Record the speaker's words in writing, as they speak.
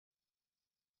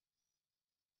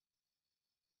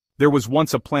There was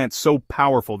once a plant so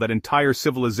powerful that entire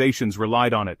civilizations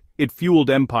relied on it. It fueled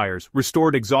empires,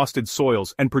 restored exhausted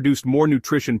soils, and produced more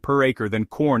nutrition per acre than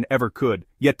corn ever could.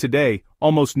 Yet today,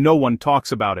 almost no one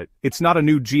talks about it. It's not a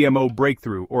new GMO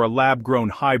breakthrough or a lab-grown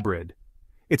hybrid.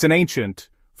 It's an ancient,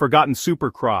 forgotten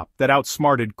supercrop that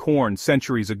outsmarted corn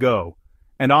centuries ago.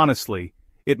 And honestly,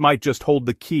 it might just hold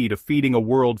the key to feeding a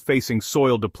world facing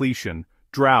soil depletion,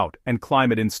 drought, and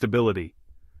climate instability.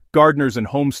 Gardeners and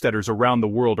homesteaders around the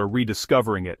world are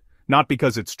rediscovering it, not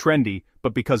because it's trendy,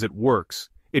 but because it works.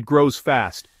 It grows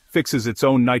fast, fixes its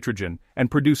own nitrogen, and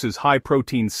produces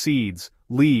high-protein seeds,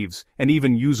 leaves, and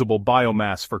even usable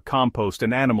biomass for compost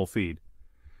and animal feed.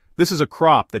 This is a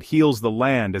crop that heals the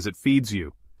land as it feeds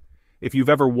you. If you've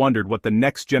ever wondered what the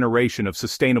next generation of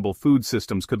sustainable food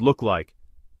systems could look like,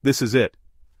 this is it.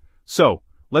 So,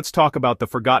 let's talk about the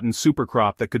forgotten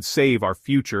supercrop that could save our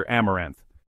future amaranth.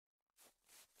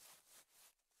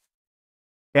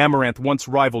 Amaranth once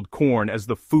rivaled corn as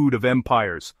the food of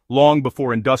empires. Long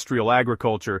before industrial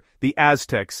agriculture, the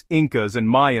Aztecs, Incas, and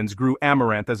Mayans grew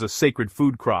amaranth as a sacred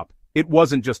food crop. It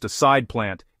wasn't just a side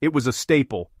plant, it was a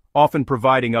staple, often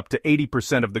providing up to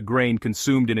 80% of the grain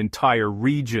consumed in entire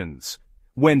regions.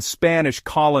 When Spanish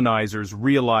colonizers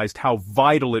realized how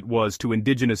vital it was to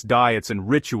indigenous diets and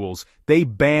rituals, they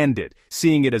banned it,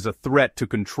 seeing it as a threat to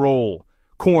control.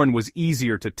 Corn was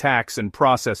easier to tax and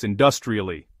process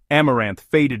industrially. Amaranth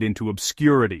faded into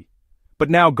obscurity. But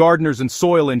now gardeners and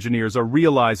soil engineers are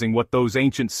realizing what those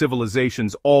ancient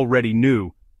civilizations already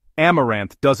knew.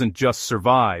 Amaranth doesn't just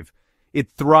survive. It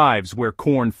thrives where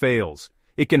corn fails.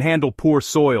 It can handle poor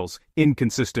soils,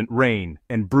 inconsistent rain,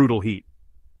 and brutal heat.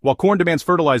 While corn demands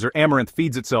fertilizer, amaranth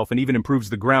feeds itself and even improves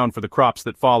the ground for the crops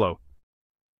that follow.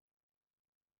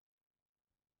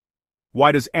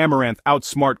 Why does amaranth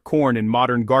outsmart corn in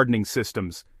modern gardening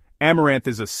systems? Amaranth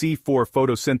is a C4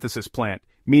 photosynthesis plant,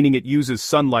 meaning it uses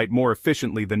sunlight more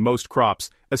efficiently than most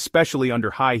crops, especially under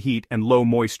high heat and low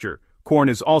moisture. Corn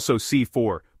is also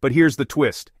C4, but here's the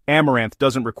twist. Amaranth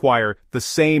doesn't require the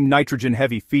same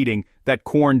nitrogen-heavy feeding that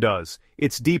corn does.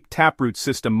 Its deep taproot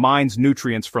system mines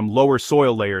nutrients from lower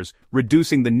soil layers,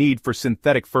 reducing the need for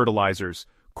synthetic fertilizers.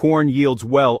 Corn yields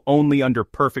well only under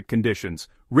perfect conditions: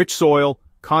 rich soil,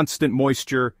 constant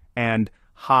moisture, and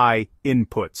high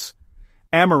inputs.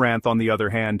 Amaranth, on the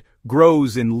other hand,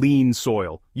 grows in lean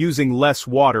soil, using less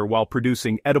water while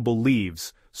producing edible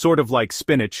leaves, sort of like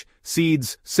spinach,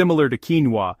 seeds similar to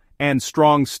quinoa, and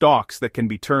strong stalks that can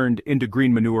be turned into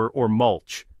green manure or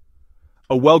mulch.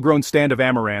 A well-grown stand of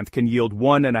amaranth can yield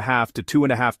 1.5 to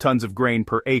 2.5 tons of grain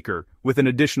per acre, with an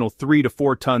additional 3 to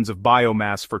 4 tons of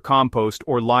biomass for compost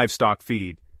or livestock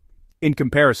feed. In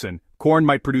comparison, corn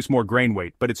might produce more grain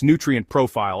weight, but its nutrient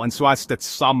profile and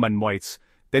sammanmoits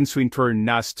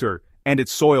and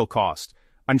its soil cost,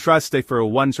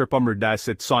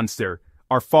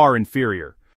 are far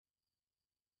inferior.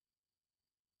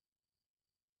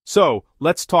 So,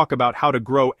 let's talk about how to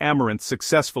grow amaranth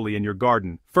successfully in your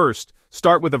garden. First,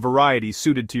 start with a variety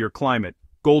suited to your climate.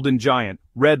 Golden Giant,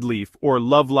 Red Leaf, or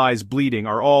Love Lies Bleeding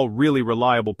are all really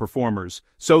reliable performers.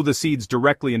 Sow the seeds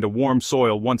directly into warm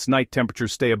soil once night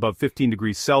temperatures stay above 15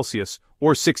 degrees Celsius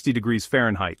or 60 degrees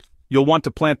Fahrenheit. You'll want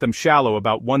to plant them shallow,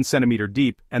 about 1 centimeter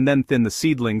deep, and then thin the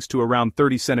seedlings to around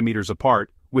 30 centimeters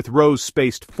apart, with rows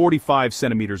spaced 45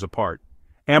 centimeters apart.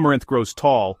 Amaranth grows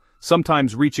tall,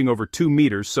 sometimes reaching over 2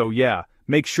 meters, so yeah,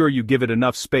 make sure you give it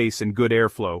enough space and good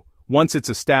airflow. Once it's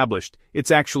established,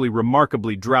 it's actually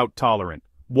remarkably drought-tolerant.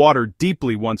 Water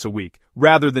deeply once a week,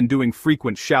 rather than doing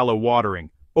frequent shallow watering.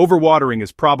 Overwatering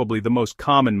is probably the most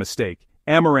common mistake.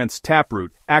 Amaranth's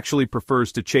taproot actually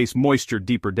prefers to chase moisture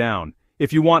deeper down.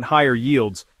 If you want higher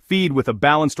yields, feed with a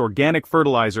balanced organic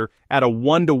fertilizer at a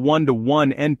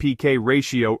 1:1:1 NPK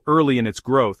ratio early in its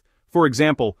growth. For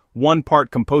example, 1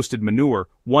 part composted manure,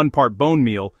 1 part bone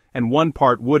meal, and 1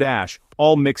 part wood ash,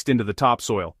 all mixed into the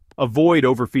topsoil. Avoid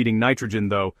overfeeding nitrogen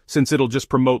though, since it'll just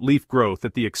promote leaf growth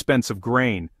at the expense of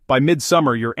grain. By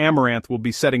midsummer, your amaranth will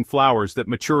be setting flowers that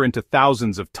mature into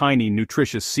thousands of tiny,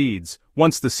 nutritious seeds.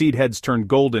 Once the seed heads turn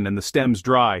golden and the stems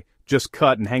dry, just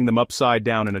cut and hang them upside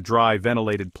down in a dry,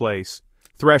 ventilated place.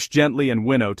 Thresh gently and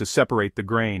winnow to separate the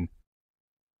grain.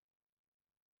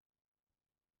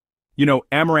 You know,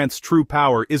 amaranth's true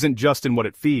power isn't just in what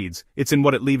it feeds, it's in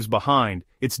what it leaves behind.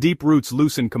 Its deep roots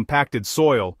loosen compacted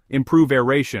soil, improve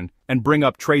aeration, and bring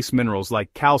up trace minerals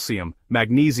like calcium,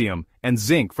 magnesium, and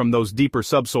zinc from those deeper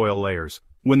subsoil layers.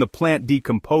 When the plant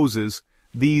decomposes,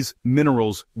 these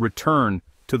minerals return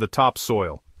to the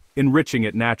topsoil, enriching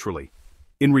it naturally.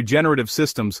 In regenerative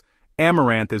systems,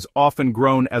 amaranth is often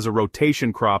grown as a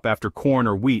rotation crop after corn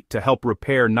or wheat to help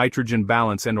repair nitrogen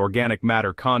balance and organic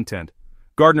matter content.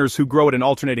 Gardeners who grow it in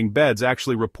alternating beds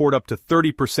actually report up to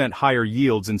 30% higher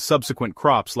yields in subsequent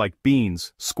crops like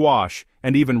beans, squash,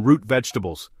 and even root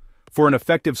vegetables. For an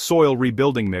effective soil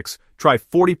rebuilding mix, try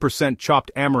 40%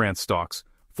 chopped amaranth stalks,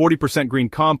 40% green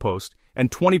compost, and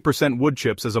 20% wood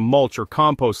chips as a mulch or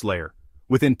compost layer.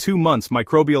 Within 2 months,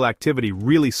 microbial activity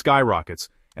really skyrockets,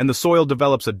 and the soil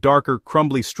develops a darker,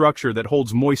 crumbly structure that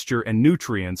holds moisture and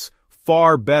nutrients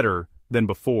far better than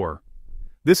before.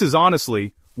 This is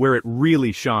honestly where it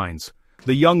really shines.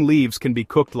 The young leaves can be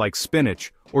cooked like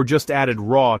spinach or just added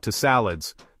raw to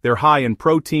salads. They're high in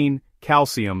protein,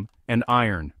 calcium, and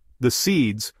iron. The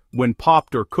seeds, when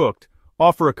popped or cooked,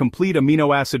 offer a complete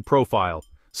amino acid profile,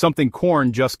 something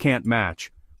corn just can't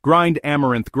match. Grind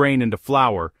amaranth grain into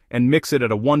flour and mix it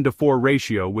at a 1:4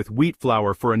 ratio with wheat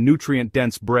flour for a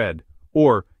nutrient-dense bread.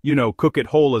 Or, cook it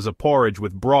whole as a porridge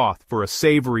with broth for a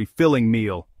savory, filling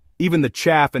meal. Even the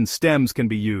chaff and stems can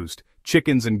be used.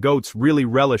 Chickens and goats really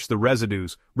relish the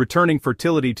residues, returning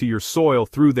fertility to your soil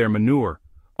through their manure.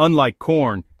 Unlike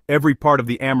corn, every part of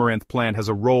the amaranth plant has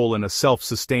a role in a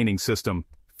self-sustaining system.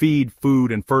 Feed,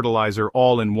 food, and fertilizer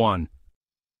all in one.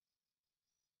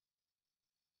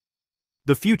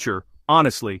 The future,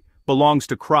 honestly, belongs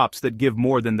to crops that give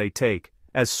more than they take.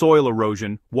 As soil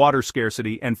erosion, water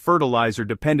scarcity, and fertilizer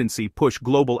dependency push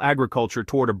global agriculture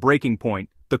toward a breaking point,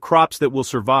 the crops that will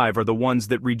survive are the ones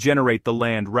that regenerate the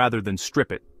land rather than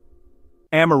strip it.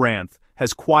 Amaranth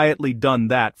has quietly done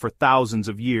that for thousands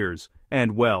of years,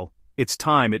 and well, it's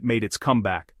time it made its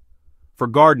comeback. For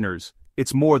gardeners,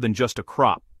 it's more than just a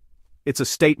crop. It's a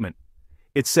statement.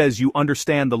 It says you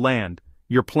understand the land,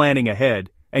 you're planning ahead,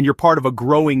 and you're part of a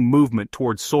growing movement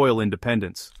towards soil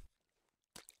independence.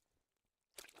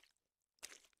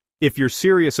 If you're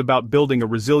serious about building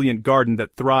a resilient garden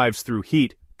that thrives through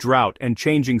heat, drought, and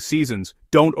changing seasons,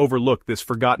 don't overlook this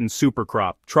forgotten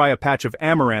supercrop. Try a patch of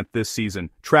amaranth this season,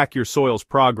 track your soil's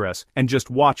progress, and just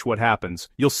watch what happens.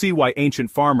 You'll see why ancient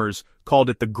farmers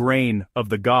called it the grain of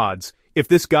the gods. If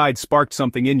this guide sparked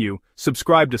something in you,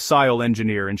 subscribe to Soil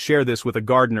Engineer and share this with a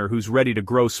gardener who's ready to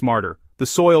grow smarter. The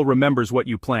soil remembers what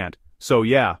you plant, so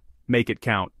yeah, make it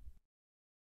count.